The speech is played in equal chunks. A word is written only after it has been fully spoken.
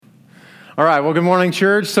All right, well, good morning,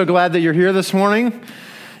 church. So glad that you're here this morning.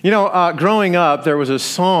 Growing up, there was a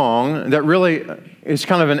song that really is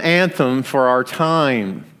kind of an anthem for our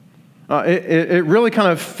time. It really kind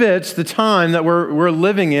of fits the time that we're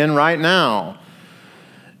living in right now.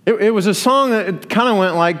 It was a song that kind of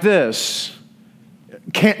went like this: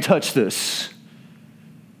 "Can't touch this."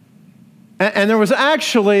 And there was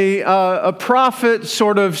actually a prophet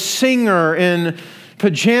sort of singer in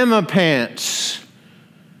pajama pants.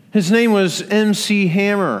 His name was MC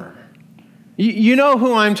Hammer. You know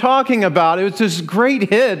who I'm talking about. It was this great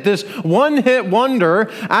hit, this one-hit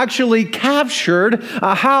wonder, actually captured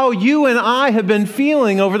how you and I have been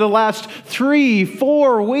feeling over the last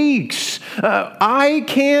 3-4 weeks. I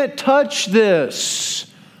can't touch this.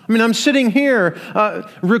 I mean, I'm sitting here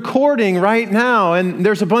recording right now, and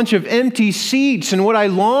there's a bunch of empty seats. And what I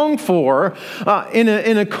long for in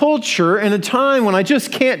a culture, in a time when I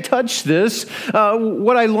just can't touch this,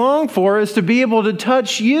 what I long for is to be able to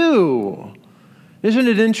touch you. Isn't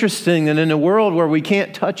it interesting that in a world where we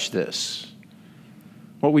can't touch this,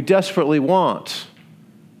 what we desperately want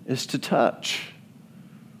is to touch?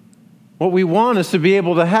 What we want is to be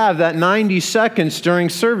able to have that 90 seconds during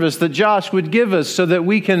service that Josh would give us so that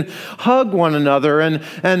we can hug one another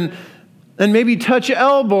and maybe touch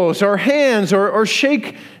elbows or hands or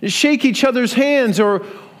shake each other's hands or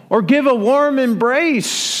give a warm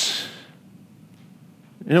embrace.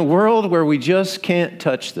 In a world where we just can't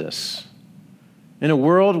touch this, in a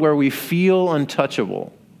world where we feel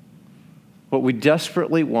untouchable, what we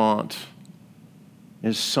desperately want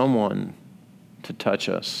is someone to touch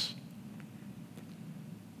us.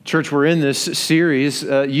 Church, we're in this series.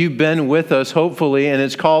 You've been with us, hopefully, and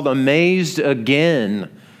it's called Amazed Again.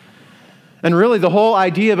 And really, the whole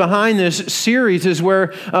idea behind this series is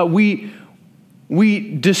where we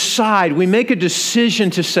decide, we make a decision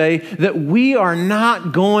to say that we are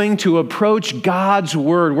not going to approach God's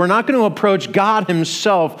Word. We're not going to approach God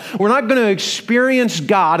Himself. We're not going to experience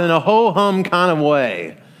God in a ho-hum kind of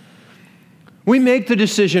way. We make the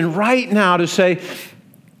decision right now to say,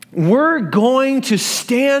 we're going to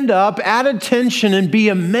stand up at attention and be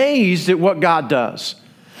amazed at what God does.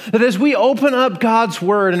 That as we open up God's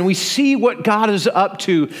Word and we see what God is up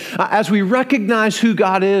to, as we recognize who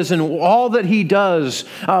God is and all that He does,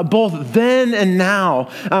 both then and now,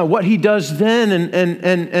 what He does then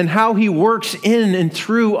and how He works in and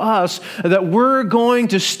through us, that we're going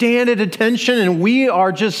to stand at attention and we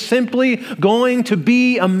are just simply going to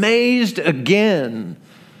be amazed again.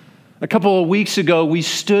 A couple of weeks ago, we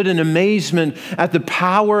stood in amazement at the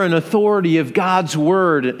power and authority of God's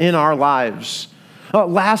Word in our lives.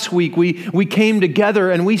 Last week, we came together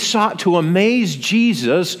and we sought to amaze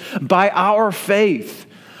Jesus by our faith.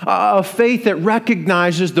 A faith that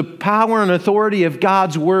recognizes the power and authority of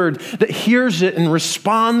God's Word, that hears it and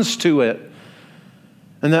responds to it,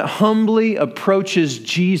 and that humbly approaches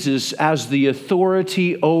Jesus as the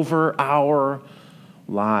authority over our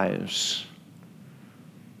lives.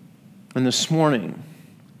 And this morning,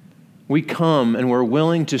 we come and we're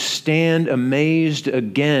willing to stand amazed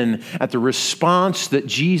again at the response that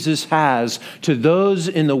Jesus has to those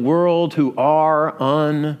in the world who are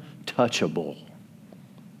untouchable.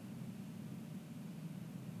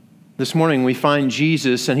 This morning, we find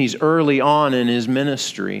Jesus, and He's early on in His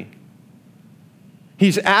ministry.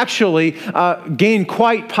 He's actually gained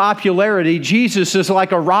quite popularity. Jesus is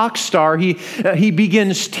like a rock star. He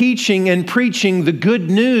begins teaching and preaching the good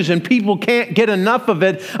news, and people can't get enough of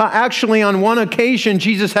it. Actually, on one occasion,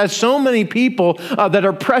 Jesus has so many people that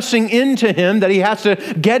are pressing into Him that He has to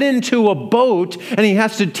get into a boat, and He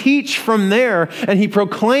has to teach from there, and He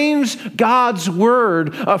proclaims God's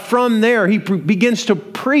Word from there. He begins to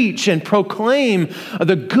preach and proclaim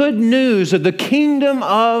the good news of the kingdom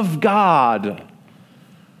of God.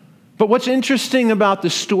 But what's interesting about the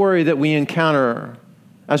story that we encounter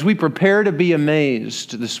as we prepare to be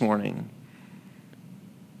amazed this morning,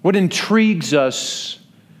 what intrigues us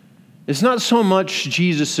is not so much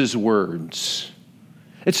Jesus' words.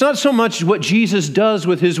 It's not so much what Jesus does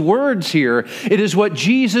with His words here. It is what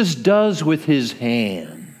Jesus does with His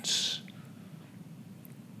hands.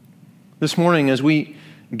 This morning, as we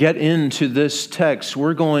get into this text,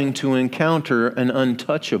 we're going to encounter an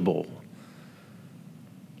untouchable.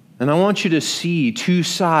 And I want you to see two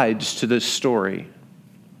sides to this story.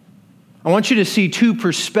 I want you to see two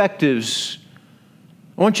perspectives.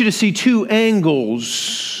 I want you to see two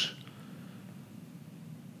angles.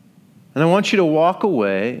 And I want you to walk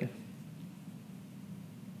away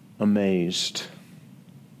amazed.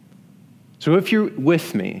 So if you're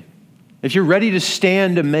with me, if you're ready to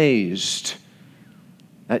stand amazed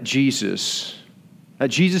at Jesus'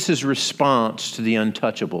 response to the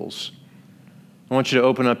untouchables, I want you to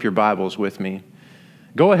open up your Bibles with me.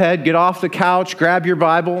 Go ahead, get off the couch, grab your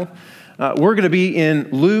Bible. We're going to be in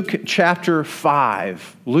Luke chapter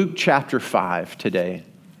 5. Luke chapter 5 today.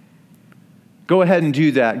 Go ahead and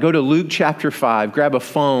do that. Go to Luke chapter 5. Grab a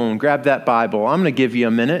phone. Grab that Bible. I'm going to give you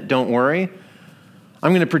a minute. Don't worry.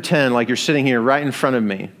 I'm going to pretend like you're sitting here right in front of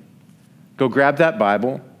me. Go grab that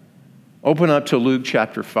Bible. Open up to Luke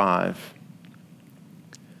chapter 5.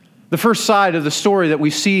 The first side of the story that we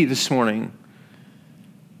see this morning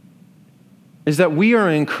is that we are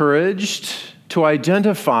encouraged to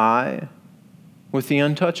identify with the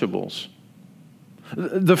untouchables.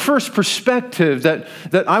 The first perspective that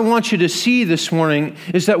I want you to see this morning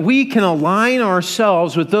is that we can align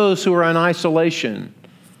ourselves with those who are in isolation.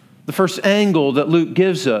 The first angle that Luke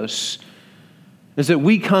gives us is that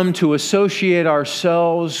we come to associate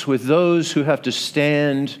ourselves with those who have to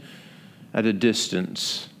stand at a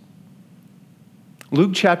distance.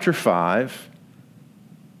 Luke chapter 5,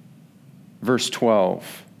 verse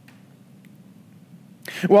 12.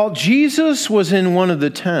 While Jesus was in one of the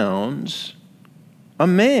towns, a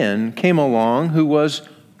man came along who was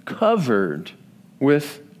covered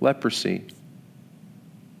with leprosy.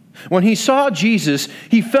 When he saw Jesus,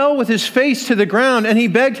 he fell with his face to the ground and he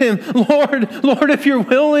begged him, Lord, if you're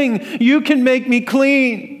willing, you can make me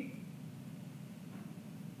clean.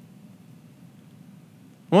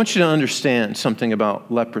 I want you to understand something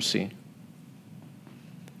about leprosy.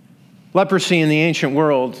 Leprosy in the ancient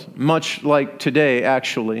world, much like today,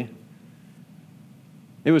 actually,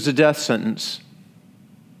 it was a death sentence.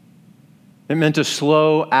 It meant a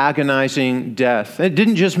slow, agonizing death. It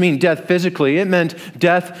didn't just mean death physically. It meant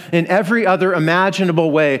death in every other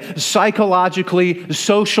imaginable way, psychologically,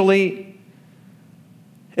 socially.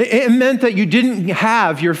 It meant that you didn't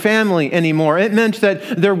have your family anymore. It meant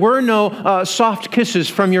that there were no soft kisses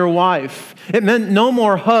from your wife. It meant no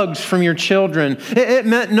more hugs from your children. It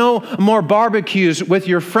meant no more barbecues with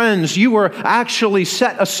your friends. You were actually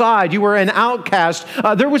set aside. You were an outcast.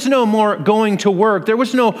 There was no more going to work. There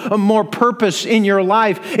was no more purpose in your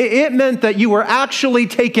life. It meant that you were actually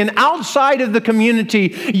taken outside of the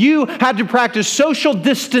community. You had to practice social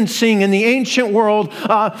distancing in the ancient world,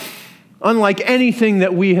 unlike anything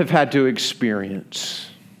that we have had to experience.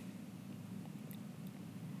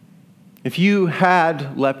 If you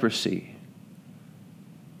had leprosy,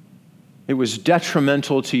 it was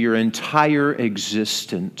detrimental to your entire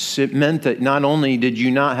existence. It meant that not only did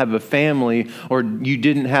you not have a family or you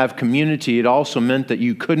didn't have community, it also meant that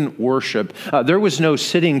you couldn't worship. There was no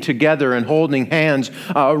sitting together and holding hands,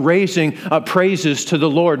 raising praises to the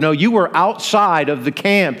Lord. No, you were outside of the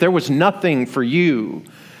camp. There was nothing for you.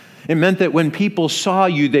 It meant that when people saw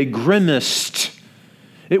you, they grimaced.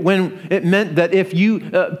 It meant that if you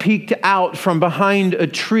peeked out from behind a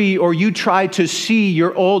tree or you tried to see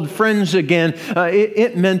your old friends again,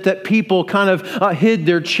 it meant that people kind of hid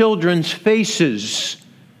their children's faces.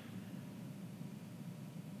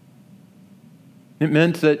 It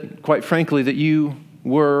meant that, quite frankly, that you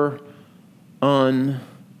were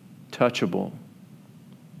untouchable.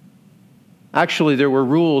 Actually, there were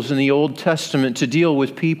rules in the Old Testament to deal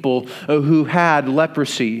with people who had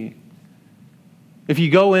leprosy. If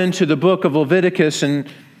you go into the book of Leviticus in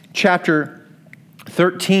chapter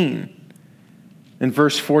 13 and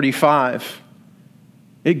verse 45,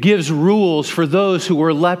 it gives rules for those who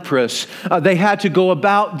were leprous. They had to go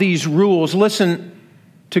about these rules. Listen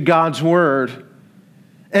to God's word.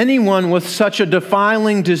 Anyone with such a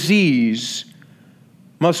defiling disease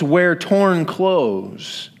must wear torn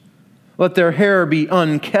clothes. Let their hair be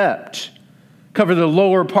unkept. Cover the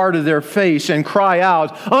lower part of their face and cry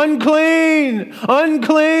out, "Unclean!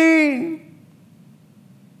 Unclean!"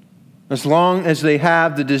 As long as they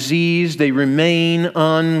have the disease, they remain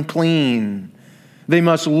unclean. They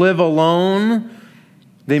must live alone.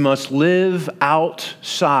 They must live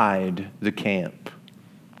outside the camp.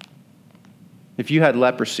 If you had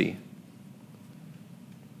leprosy,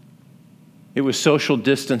 it was social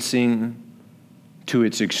distancing to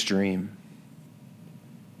its extreme.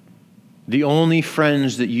 The only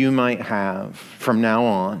friends that you might have from now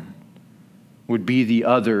on would be the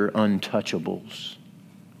other untouchables.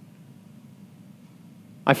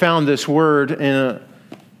 I found this word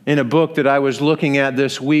in a book that I was looking at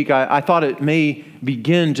this week. I thought it may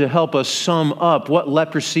begin to help us sum up what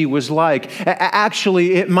leprosy was like.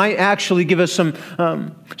 Actually, it might actually give us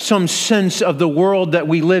some sense of the world that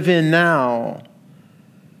we live in now.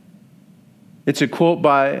 It's a quote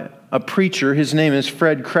by a preacher. His name is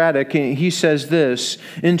Fred Craddock. He says this: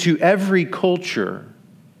 "Into every culture,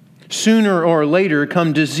 Sooner or later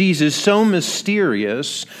come diseases so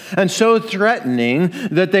mysterious and so threatening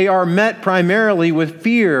that they are met primarily with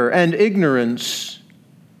fear and ignorance.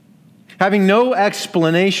 Having no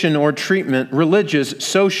explanation or treatment, religious,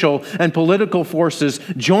 social, and political forces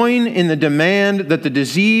join in the demand that the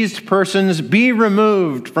diseased persons be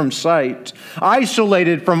removed from sight,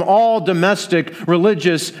 isolated from all domestic,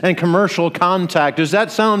 religious, and commercial contact. Does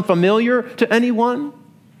that sound familiar to anyone?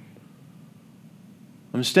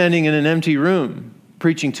 I'm standing in an empty room,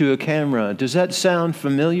 preaching to a camera. Does that sound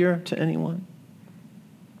familiar to anyone?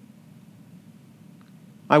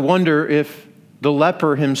 I wonder if the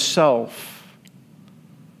leper himself,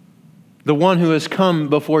 the one who has come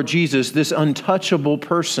before Jesus, this untouchable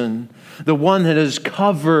person, the one that is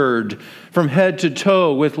covered from head to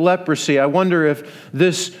toe with leprosy, I wonder if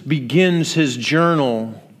this begins his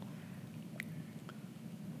journal.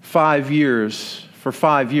 5 years. For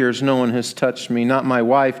 5 years, no one has touched me, not my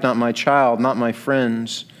wife, not my child, not my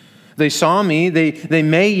friends. They saw me. They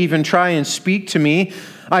may even try and speak to me.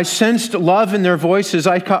 I sensed love in their voices.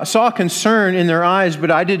 I saw concern in their eyes,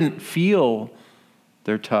 but I didn't feel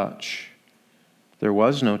their touch. There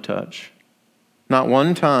was no touch. Not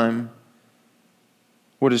one time.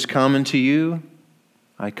 What is common to you,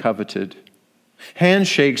 I coveted.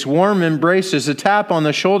 Handshakes, warm embraces, a tap on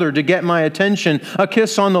the shoulder to get my attention, a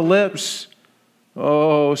kiss on the lips.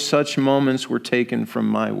 Oh, such moments were taken from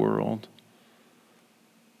my world.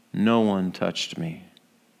 No one touched me.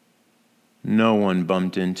 No one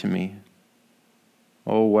bumped into me.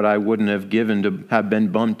 Oh, what I wouldn't have given to have been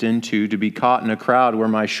bumped into, to be caught in a crowd where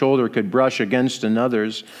my shoulder could brush against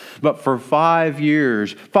another's. But for 5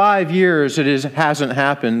 years it hasn't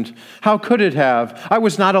happened. How could it have? I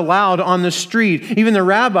was not allowed on the street. Even the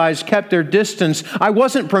rabbis kept their distance. I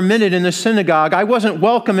wasn't permitted in the synagogue. I wasn't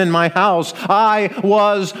welcome in my house. I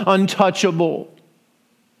was untouchable.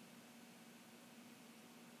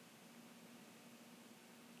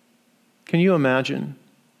 Can you imagine?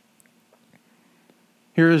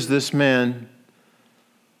 Here is this man.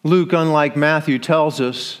 Luke, unlike Matthew, tells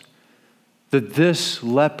us that this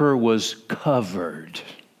leper was covered.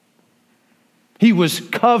 He was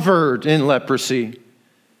covered in leprosy.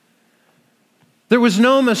 There was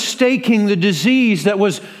no mistaking the disease that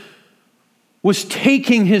was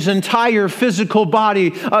taking his entire physical body.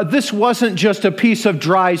 This wasn't just a piece of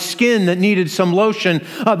dry skin that needed some lotion.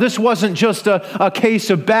 This wasn't just a case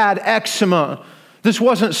of bad eczema. This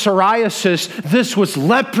wasn't psoriasis. This was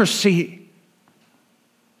leprosy.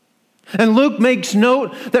 And Luke makes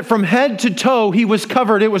note that from head to toe he was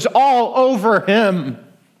covered. It was all over him.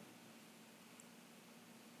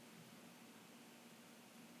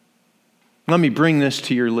 Let me bring this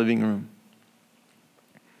to your living room.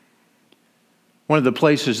 One of the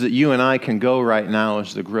places that you and I can go right now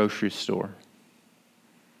is the grocery store.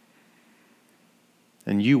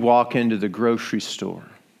 And you walk into the grocery store.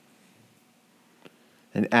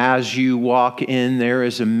 And as you walk in, there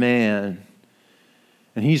is a man.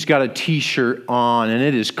 And he's got a t-shirt on, and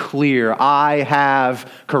it is clear, I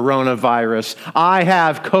have coronavirus. I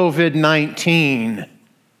have COVID-19.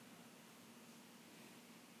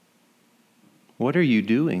 What are you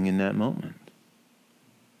doing in that moment?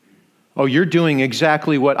 Oh, you're doing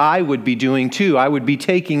exactly what I would be doing too. I would be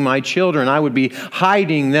taking my children. I would be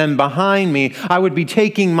hiding them behind me. I would be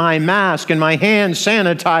taking my mask and my hand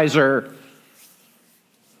sanitizer.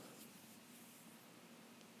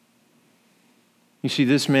 You see,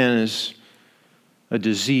 this man is a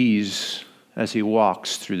disease as he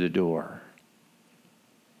walks through the door.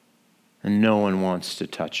 And no one wants to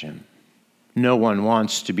touch him. No one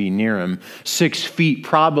wants to be near him. 6 feet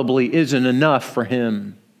probably isn't enough for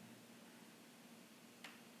him.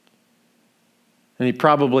 And he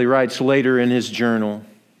probably writes later in his journal,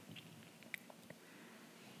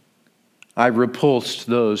 I repulsed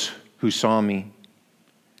those who saw me.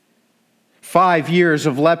 5 years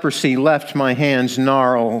of leprosy left my hands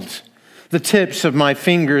gnarled. The tips of my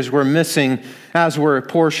fingers were missing, as were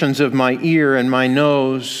portions of my ear and my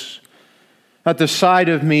nose. At the sight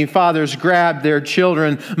of me, fathers grabbed their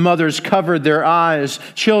children, mothers covered their eyes,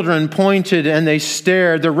 children pointed and they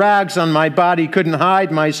stared. The rags on my body couldn't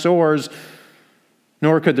hide my sores,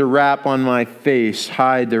 nor could the wrap on my face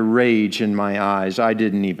hide the rage in my eyes. I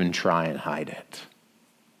didn't even try and hide it.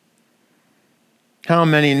 How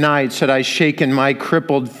many nights had I shaken my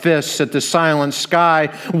crippled fists at the silent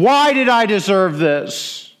sky? Why did I deserve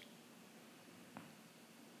this?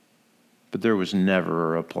 But there was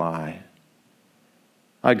never a reply.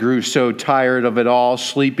 I grew so tired of it all,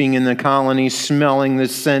 sleeping in the colony, smelling the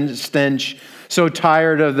stench, so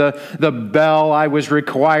tired of the bell I was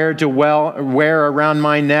required to wear around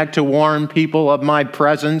my neck to warn people of my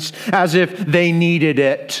presence as if they needed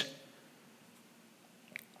it.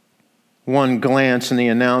 One glance and the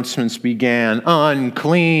announcements began,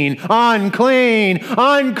 unclean, unclean,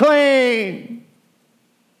 unclean.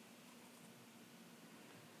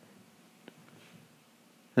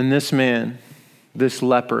 And this man, this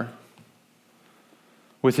leper,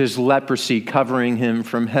 with his leprosy covering him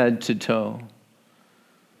from head to toe,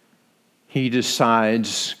 he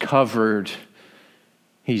decides, covered,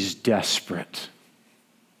 he's desperate.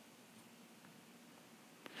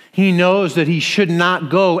 He knows that he should not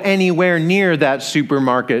go anywhere near that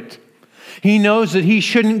supermarket. He knows that he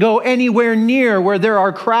shouldn't go anywhere near where there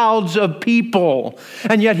are crowds of people.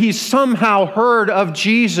 And yet he's somehow heard of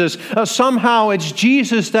Jesus. Somehow it's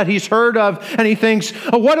Jesus that he's heard of. And he thinks,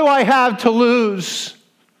 what do I have to lose?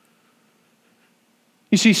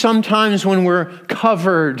 You see, sometimes when we're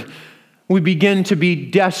covered, we begin to be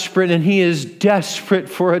desperate, and he is desperate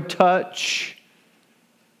for a touch.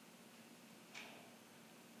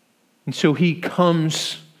 And so he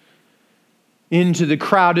comes into the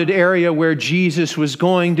crowded area where Jesus was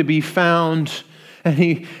going to be found. And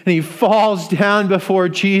he falls down before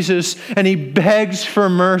Jesus and he begs for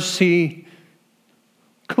mercy.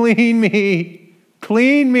 Clean me,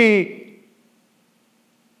 clean me.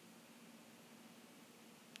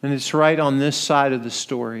 And it's right on this side of the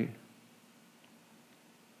story.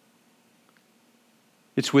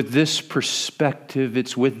 It's with this perspective,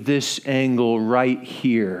 it's with this angle right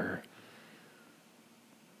here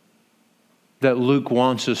that Luke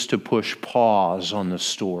wants us to push pause on the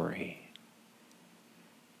story.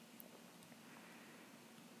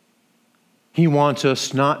 He wants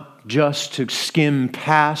us not just to skim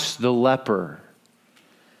past the leper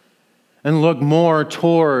and look more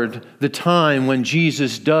toward the time when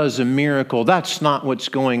Jesus does a miracle. That's not what's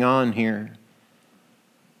going on here.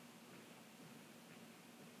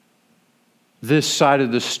 This side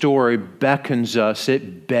of the story beckons us,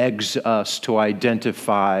 it begs us to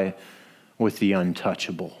identify with the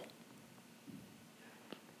untouchable.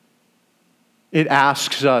 It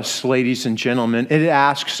asks us, ladies and gentlemen, it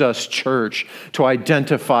asks us, church, to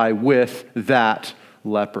identify with that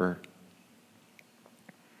leper.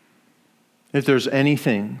 If there's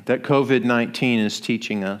anything that COVID-19 is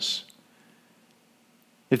teaching us,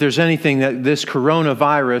 if there's anything that this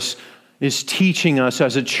coronavirus is teaching us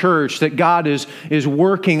as a church, that God is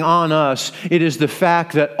working on us, it is the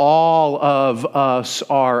fact that all of us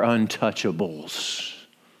are untouchables.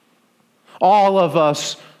 All of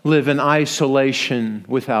us live in isolation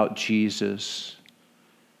without Jesus.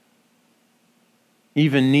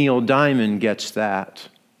 Even Neil Diamond gets that.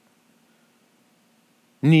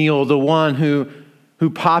 Neil, the one who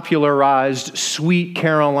popularized Sweet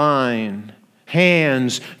Caroline,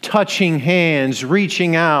 hands, touching hands,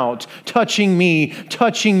 reaching out, touching me,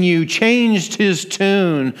 touching you, changed his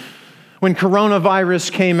tune. When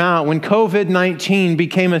coronavirus came out, when COVID-19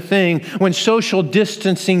 became a thing, when social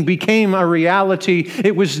distancing became a reality,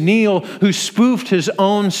 it was Neil who spoofed his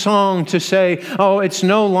own song to say, oh, it's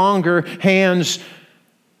no longer hands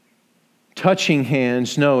touching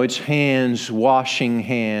hands. No, it's hands washing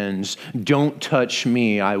hands. Don't touch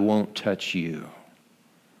me, I won't touch you.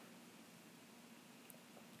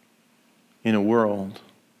 In a world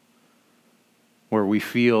where we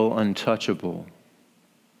feel untouchable,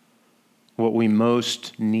 what we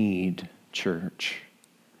most need, church,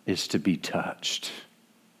 is to be touched.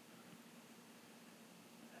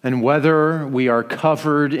 And whether we are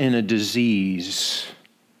covered in a disease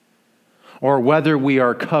or whether we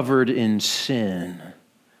are covered in sin,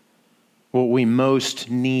 what we most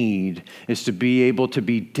need is to be able to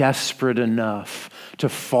be desperate enough to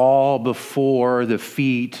fall before the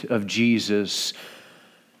feet of Jesus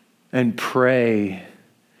and pray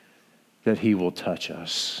that he will touch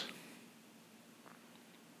us.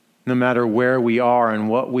 No matter where we are and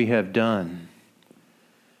what we have done,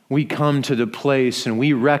 we come to the place and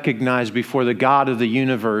we recognize before the God of the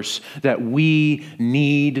universe that we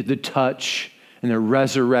need the touch and the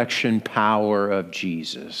resurrection power of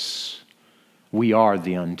Jesus. We are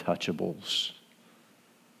the untouchables.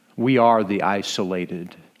 We are the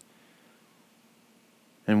isolated.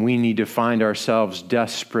 And we need to find ourselves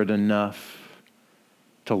desperate enough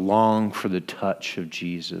to long for the touch of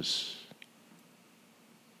Jesus.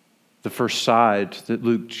 The first side that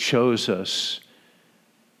Luke shows us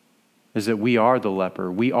is that we are the leper.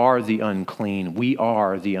 We are the unclean. We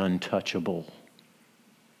are the untouchable.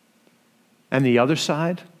 And the other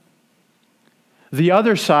side? The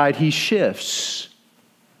other side, he shifts.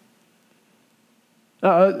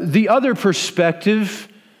 The other perspective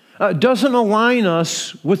doesn't align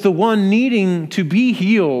us with the one needing to be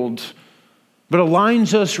healed, but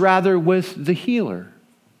aligns us rather with the healer.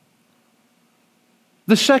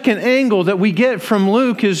 The second angle that we get from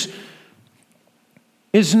Luke is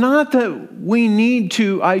not that we need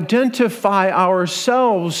to identify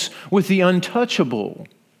ourselves with the untouchable,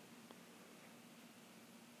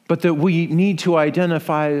 but that we need to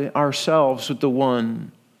identify ourselves with the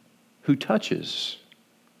one who touches.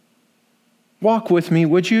 Walk with me,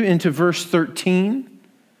 would you, into verse 13.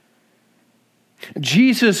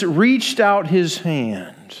 Jesus reached out his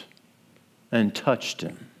hand and touched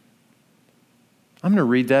him. I'm going to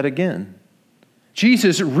read that again.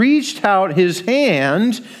 Jesus reached out his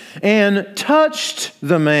hand and touched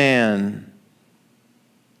the man.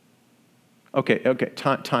 Okay,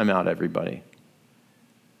 time out, everybody.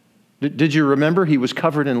 Did you remember he was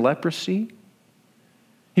covered in leprosy?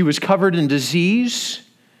 He was covered in disease.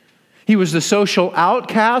 He was the social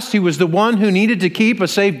outcast. He was the one who needed to keep a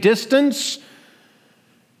safe distance.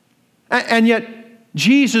 And yet,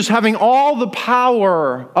 Jesus, having all the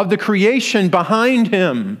power of the creation behind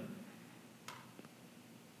him,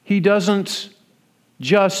 he doesn't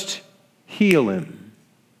just heal him.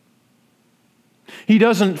 He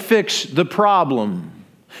doesn't fix the problem.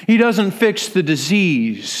 He doesn't fix the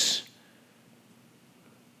disease.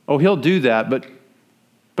 Oh, he'll do that, but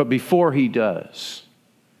before he does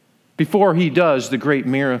the great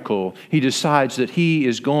miracle, he decides that he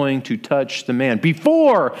is going to touch the man.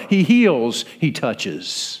 Before he heals, he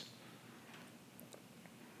touches.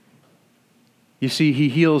 You see, he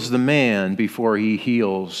heals the man before he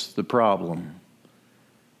heals the problem.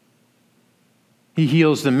 He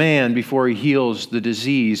heals the man before he heals the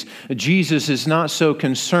disease. Jesus is not so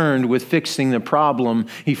concerned with fixing the problem.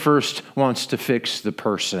 He first wants to fix the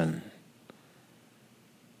person.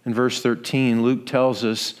 In verse 13, Luke tells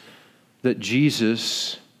us that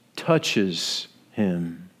Jesus touches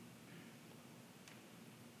him.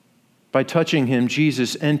 By touching him,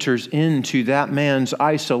 Jesus enters into that man's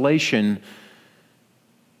isolation.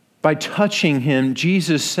 By touching him,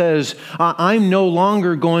 Jesus says, I'm no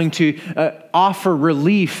longer going to offer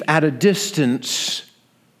relief at a distance.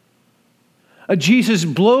 Jesus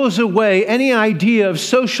blows away any idea of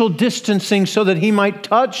social distancing so that he might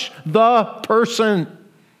touch the person.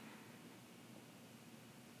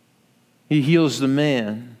 He heals the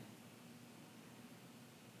man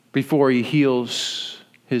before he heals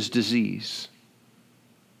his disease.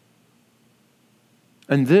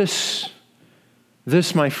 And this,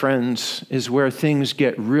 my friends, is where things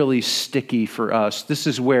get really sticky for us. This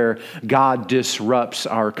is where God disrupts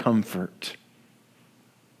our comfort.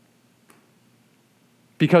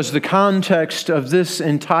 Because the context of this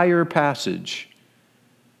entire passage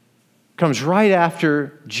comes right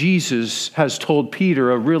after Jesus has told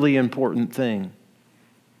Peter a really important thing.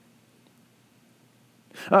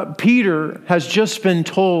 Peter has just been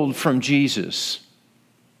told from Jesus,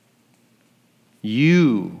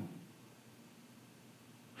 You,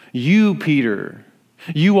 Peter,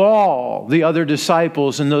 you all, the other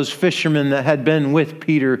disciples and those fishermen that had been with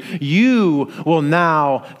Peter, you will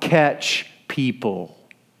now catch people.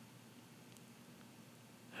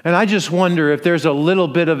 And I just wonder if there's a little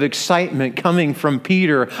bit of excitement coming from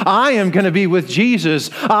Peter. I am going to be with Jesus.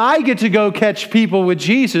 I get to go catch people with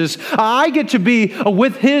Jesus. I get to be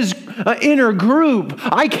with his inner group.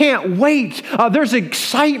 I can't wait. There's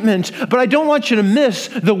excitement, but I don't want you to miss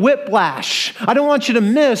the whiplash. I don't want you to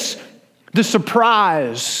miss the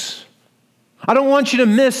surprise. I don't want you to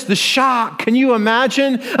miss the shock. Can you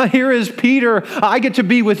imagine? Here is Peter. I get to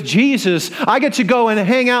be with Jesus. I get to go and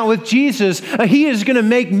hang out with Jesus. He is going to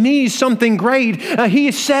make me something great.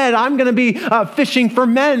 He said, I'm going to be fishing for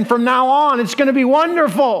men from now on. It's going to be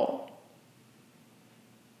wonderful.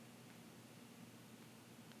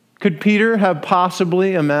 Could Peter have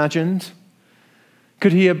possibly imagined?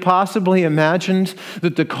 Could he have possibly imagined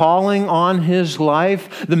that the calling on his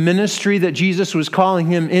life, the ministry that Jesus was calling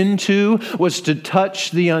him into, was to touch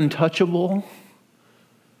the untouchable?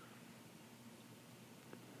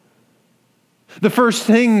 The first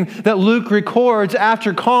thing that Luke records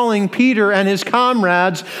after calling Peter and his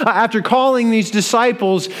comrades, after calling these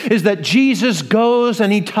disciples, is that Jesus goes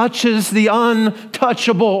and he touches the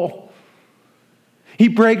untouchable. He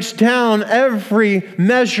breaks down every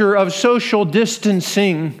measure of social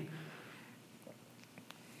distancing.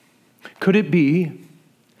 Could it be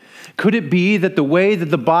that the way that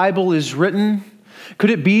the Bible is written, could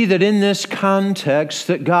it be that in this context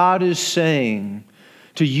that God is saying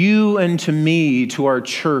to you and to me, to our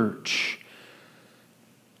church,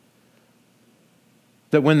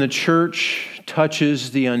 that when the church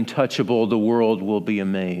touches the untouchable, the world will be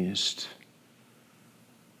amazed.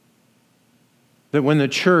 That when the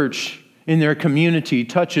church in their community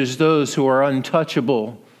touches those who are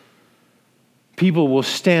untouchable, people will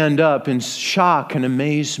stand up in shock and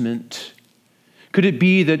amazement. Could it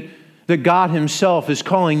be that God Himself is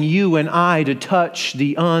calling you and I to touch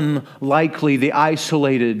the unlikely, the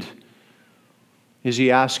isolated? Is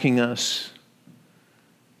He asking us?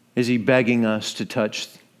 Is He begging us to touch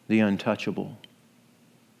the untouchable?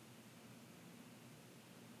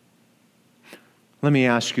 Let me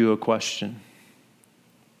ask you a question.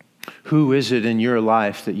 Who is it in your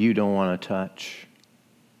life that you don't want to touch?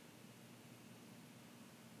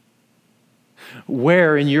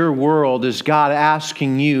 Where in your world is God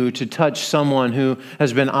asking you to touch someone who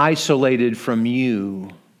has been isolated from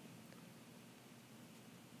you?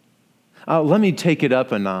 Let me take it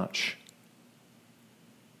up a notch.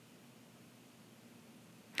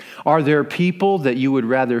 Are there people that you would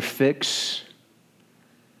rather fix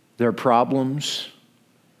their problems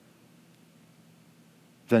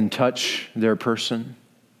than touch their person?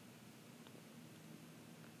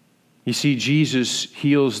 You see, Jesus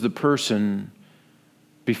heals the person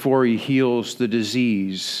before He heals the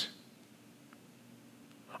disease.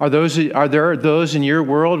 Are there those in your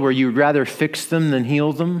world where you'd rather fix them than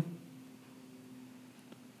heal them?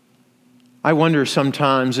 I wonder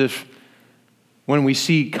sometimes if when we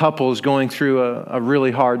see couples going through a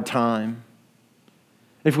really hard time,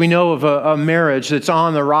 if we know of a marriage that's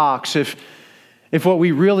on the rocks, if what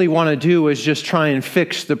we really want to do is just try and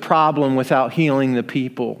fix the problem without healing the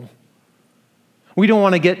people. We don't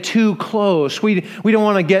want to get too close. We don't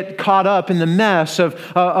want to get caught up in the mess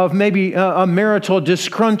of maybe a marital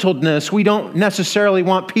disgruntledness. We don't necessarily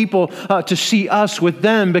want people to see us with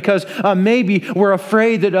them because maybe we're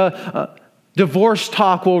afraid that divorce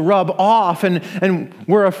talk will rub off and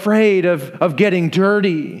we're afraid of getting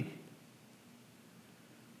dirty.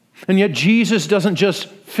 And yet Jesus doesn't just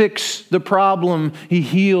fix the problem, He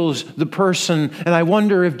heals the person. And I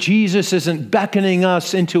wonder if Jesus isn't beckoning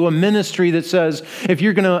us into a ministry that says, if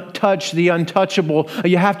you're going to touch the untouchable,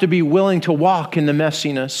 you have to be willing to walk in the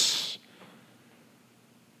messiness.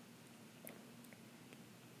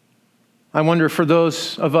 I wonder for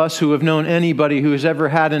those of us who have known anybody who has ever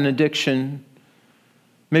had an addiction,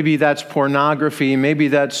 maybe that's pornography, maybe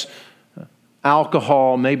that's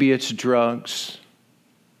alcohol, maybe it's drugs.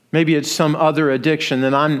 Maybe it's some other addiction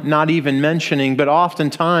that I'm not even mentioning, but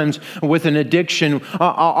oftentimes with an addiction,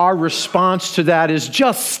 our response to that is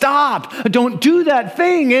just stop. Don't do that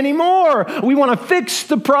thing anymore. We want to fix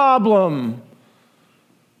the problem.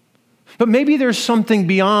 But maybe there's something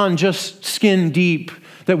beyond just skin deep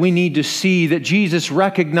that we need to see that Jesus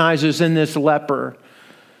recognizes in this leper.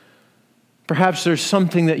 Perhaps there's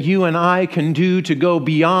something that you and I can do to go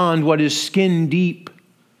beyond what is skin deep,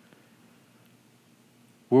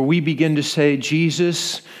 where we begin to say,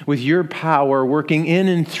 Jesus, with your power working in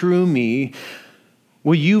and through me,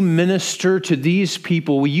 will you minister to these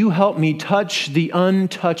people? Will you help me touch the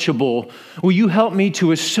untouchable? Will you help me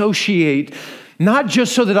to associate, not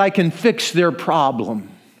just so that I can fix their problem,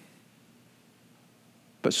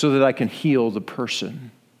 but so that I can heal the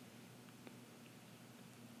person?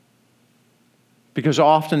 Because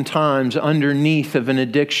oftentimes underneath of an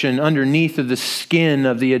addiction, underneath of the skin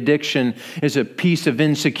of the addiction is a piece of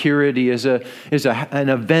insecurity, is an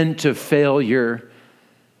event of failure.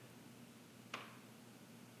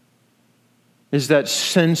 Is that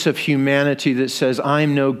sense of humanity that says,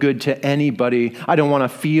 I'm no good to anybody. I don't want to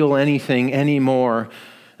feel anything anymore.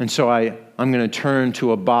 And so I'm going to turn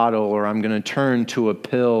to a bottle, or I'm going to turn to a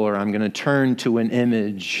pill, or I'm going to turn to an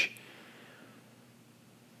image.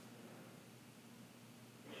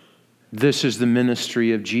 This is the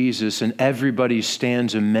ministry of Jesus, and everybody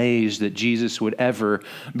stands amazed that Jesus would ever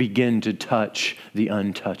begin to touch the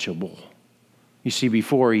untouchable. You see,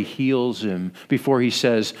 before He heals him, before He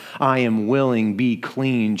says, I am willing, be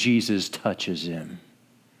clean, Jesus touches him.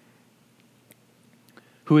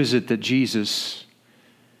 Who is it that Jesus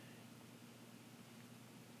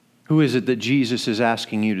is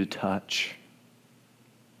asking you to touch?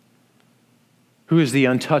 Who is the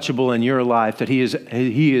untouchable in your life that He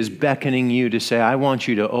is beckoning you to say, I want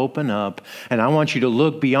you to open up, and I want you to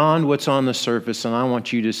look beyond what's on the surface, and I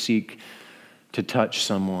want you to seek to touch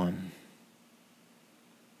someone.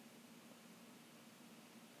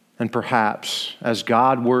 And perhaps as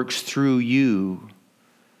God works through you,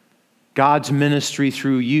 God's ministry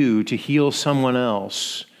through you to heal someone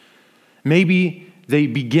else, maybe they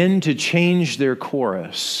begin to change their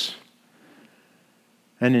chorus.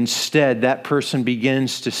 And instead, that person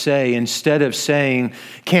begins to say, instead of saying,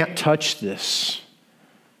 can't touch this,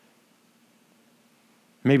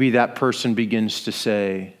 Maybe that person begins to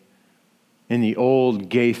say, in the old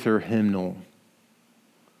Gaither hymnal,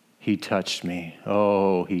 he touched me.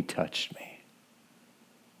 Oh, he touched me.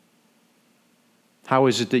 How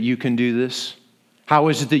is it that you can do this? How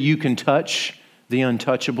is it that you can touch the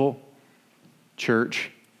untouchable?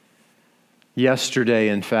 Church, yesterday,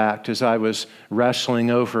 in fact, as I was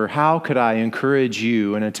wrestling over how could I encourage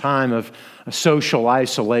you in a time of social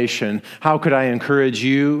isolation, how could I encourage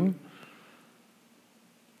you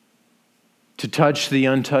to touch the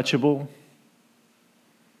untouchable?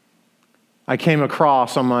 I came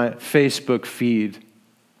across on my Facebook feed,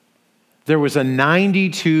 there was a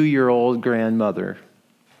 92-year-old grandmother.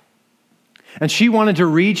 And she wanted to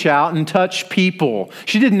reach out and touch people.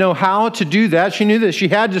 She didn't know how to do that. She knew that she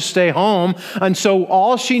had to stay home. And so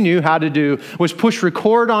all she knew how to do was push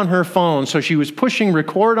record on her phone. So she was pushing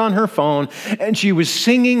record on her phone, and she was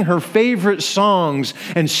singing her favorite songs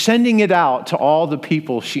and sending it out to all the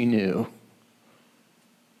people she knew.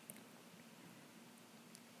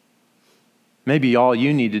 Maybe all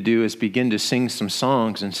you need to do is begin to sing some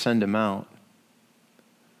songs and send them out.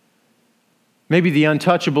 Maybe the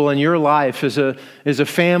untouchable in your life is a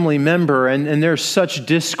family member, and there's such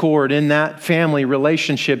discord in that family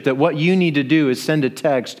relationship that what you need to do is send a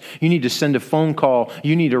text. You need to send a phone call.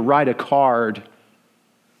 You need to write a card.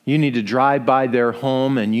 You need to drive by their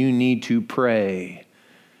home, and you need to pray.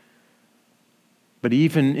 But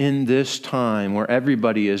even in this time where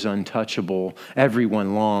everybody is untouchable,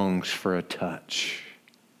 everyone longs for a touch.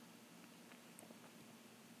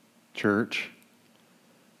 Church,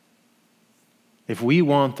 if we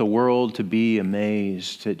want the world to be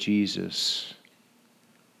amazed at Jesus,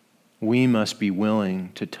 we must be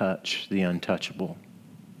willing to touch the untouchable.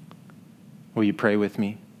 Will you pray with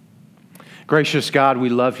me? Gracious God, we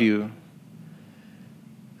love you.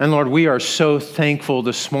 And Lord, we are so thankful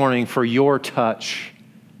this morning for your touch.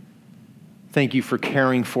 Thank you for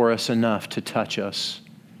caring for us enough to touch us.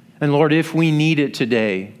 And Lord, if we need it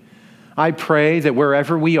today, I pray that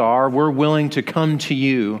wherever we are, we're willing to come to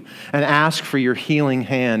you and ask for your healing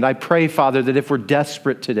hand. I pray, Father, that if we're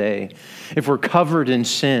desperate today, if we're covered in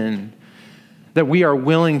sin, that we are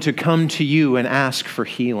willing to come to you and ask for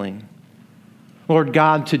healing. Lord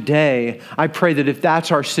God, today, I pray that if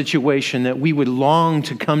that's our situation, that we would long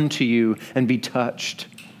to come to you and be touched.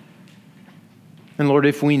 And Lord,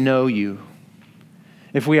 if we know you,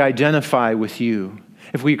 if we identify with you,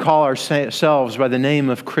 if we call ourselves by the name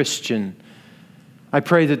of Christian, I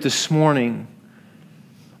pray that this morning,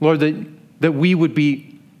 Lord, that we would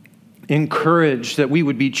be encouraged, that we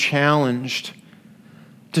would be challenged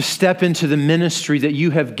to step into the ministry that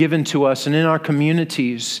you have given to us and in our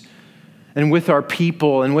communities and with our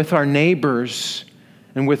people and with our neighbors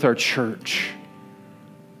and with our church.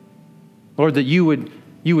 Lord, that you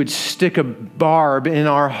would stick a barb in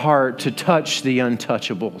our heart to touch the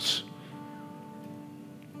untouchables.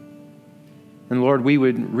 And Lord, we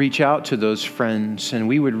would reach out to those friends, and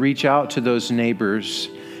we would reach out to those neighbors,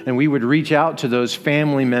 and we would reach out to those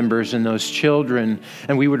family members and those children,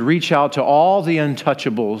 and we would reach out to all the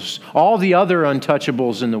untouchables, all the other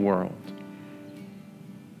untouchables in the world.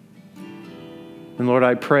 And Lord,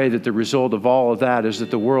 I pray that the result of all of that is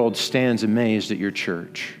that the world stands amazed at your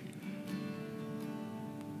church.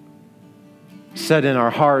 Set in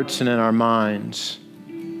our hearts and in our minds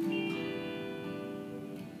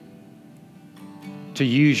to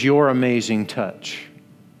use your amazing touch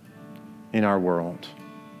in our world.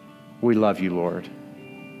 We love you, Lord.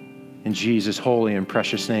 In Jesus' holy and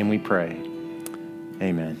precious name we pray.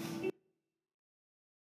 Amen.